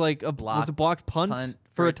 yeah. There's like a blocked punt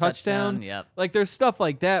for a touchdown. Yep. Like there's stuff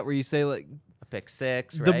like that where you say like A pick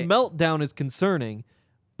 6, the right? meltdown is concerning,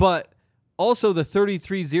 but also the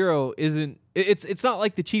 33-0 isn't. It's not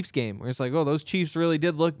like the Chiefs game where it's like, oh, those Chiefs really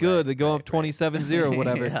did look good. They go up 27-0,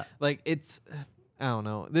 whatever. Yeah. Like it's, I don't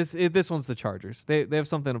know. This one's the Chargers. They have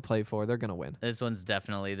something to play for. They're gonna win. This one's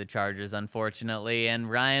definitely the Chargers, unfortunately.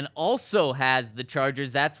 And Ryan also has the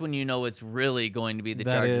Chargers. That's when you know it's really going to be the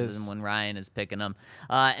That Chargers, is. and when Ryan is picking them.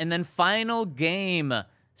 And then final game,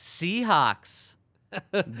 Seahawks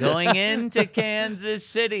going into Kansas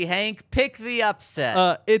City. Hank, pick the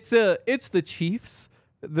upset. It's the Chiefs.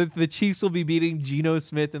 The Chiefs will be beating Geno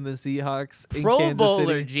Smith and the Seahawks in Pro Kansas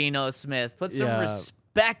Bowler City. Geno Smith. Put some Yeah.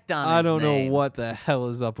 respect on I his don't name. know what the hell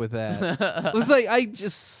is up with that. It's like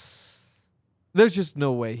there's just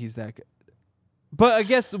no way he's that good. But I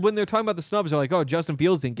guess when they're talking about the snubs, they're like, "Oh, Justin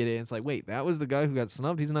Fields didn't get it." And it's like, wait, that was the guy who got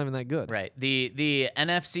snubbed. He's not even that good. Right. The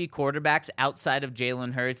NFC quarterbacks outside of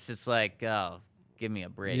Jalen Hurts, it's like, oh, give me a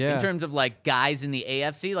break. Yeah. In terms of like guys in the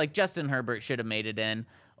AFC, like Justin Herbert should have made it in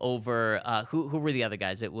over who were the other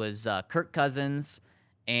guys? It was Kirk Cousins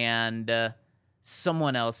and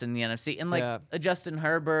someone else in the NFC. And like a Justin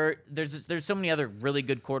Herbert, there's so many other really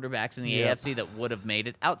good quarterbacks in the AFC that would have made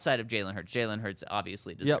it outside of Jalen Hurts. Jalen Hurts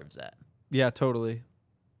obviously deserves that. Yeah, totally.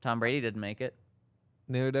 Tom Brady didn't make it.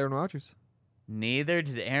 Neither did Aaron Rodgers. Neither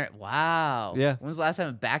did Aaron. Wow. Yeah. When was the last time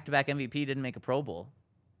a back-to-back MVP didn't make a Pro Bowl?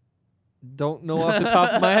 Don't know off the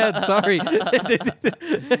top of my head. Sorry.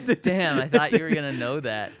 Damn, I thought you were gonna know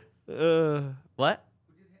that. What?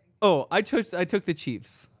 Oh, I took the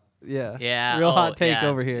Chiefs. Yeah. Yeah. Real hot take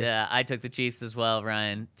over here. Yeah, I took the Chiefs as well.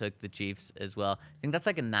 Ryan took the Chiefs as well. I think that's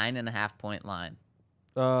like a 9.5 point line.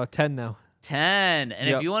 10 now. 10. And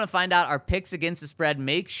Yep. if you want to find out our picks against the spread,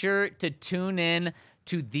 make sure to tune in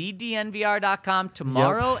to thednvr.com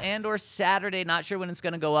tomorrow and or Saturday. Not sure when it's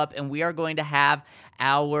going to go up. And we are going to have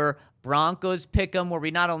our Broncos pick 'em, where we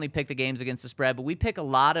not only pick the games against the spread, but we pick a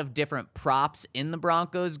lot of different props in the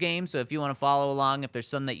Broncos game. So if you want to follow along, if there's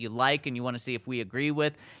some that you like and you want to see if we agree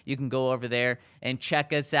with, you can go over there and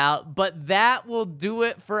check us out. But that will do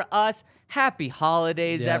it for us. Happy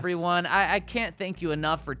holidays, Yes. everyone. I can't thank you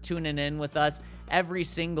enough for tuning in with us every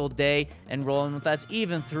single day and rolling with us,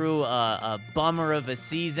 even through a bummer of a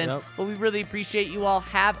season. Yep. But we really appreciate you all.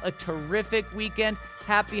 Have a terrific weekend.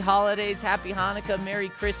 Happy holidays, happy Hanukkah, Merry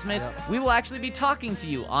Christmas. Yep. We will actually be talking to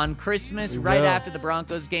you on Christmas We right will. after the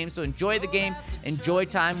Broncos game. So enjoy the game, enjoy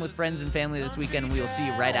time with friends and family this weekend, and we will see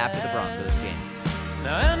you right after the Broncos game.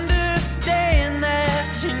 Now understand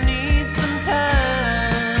that you need some time.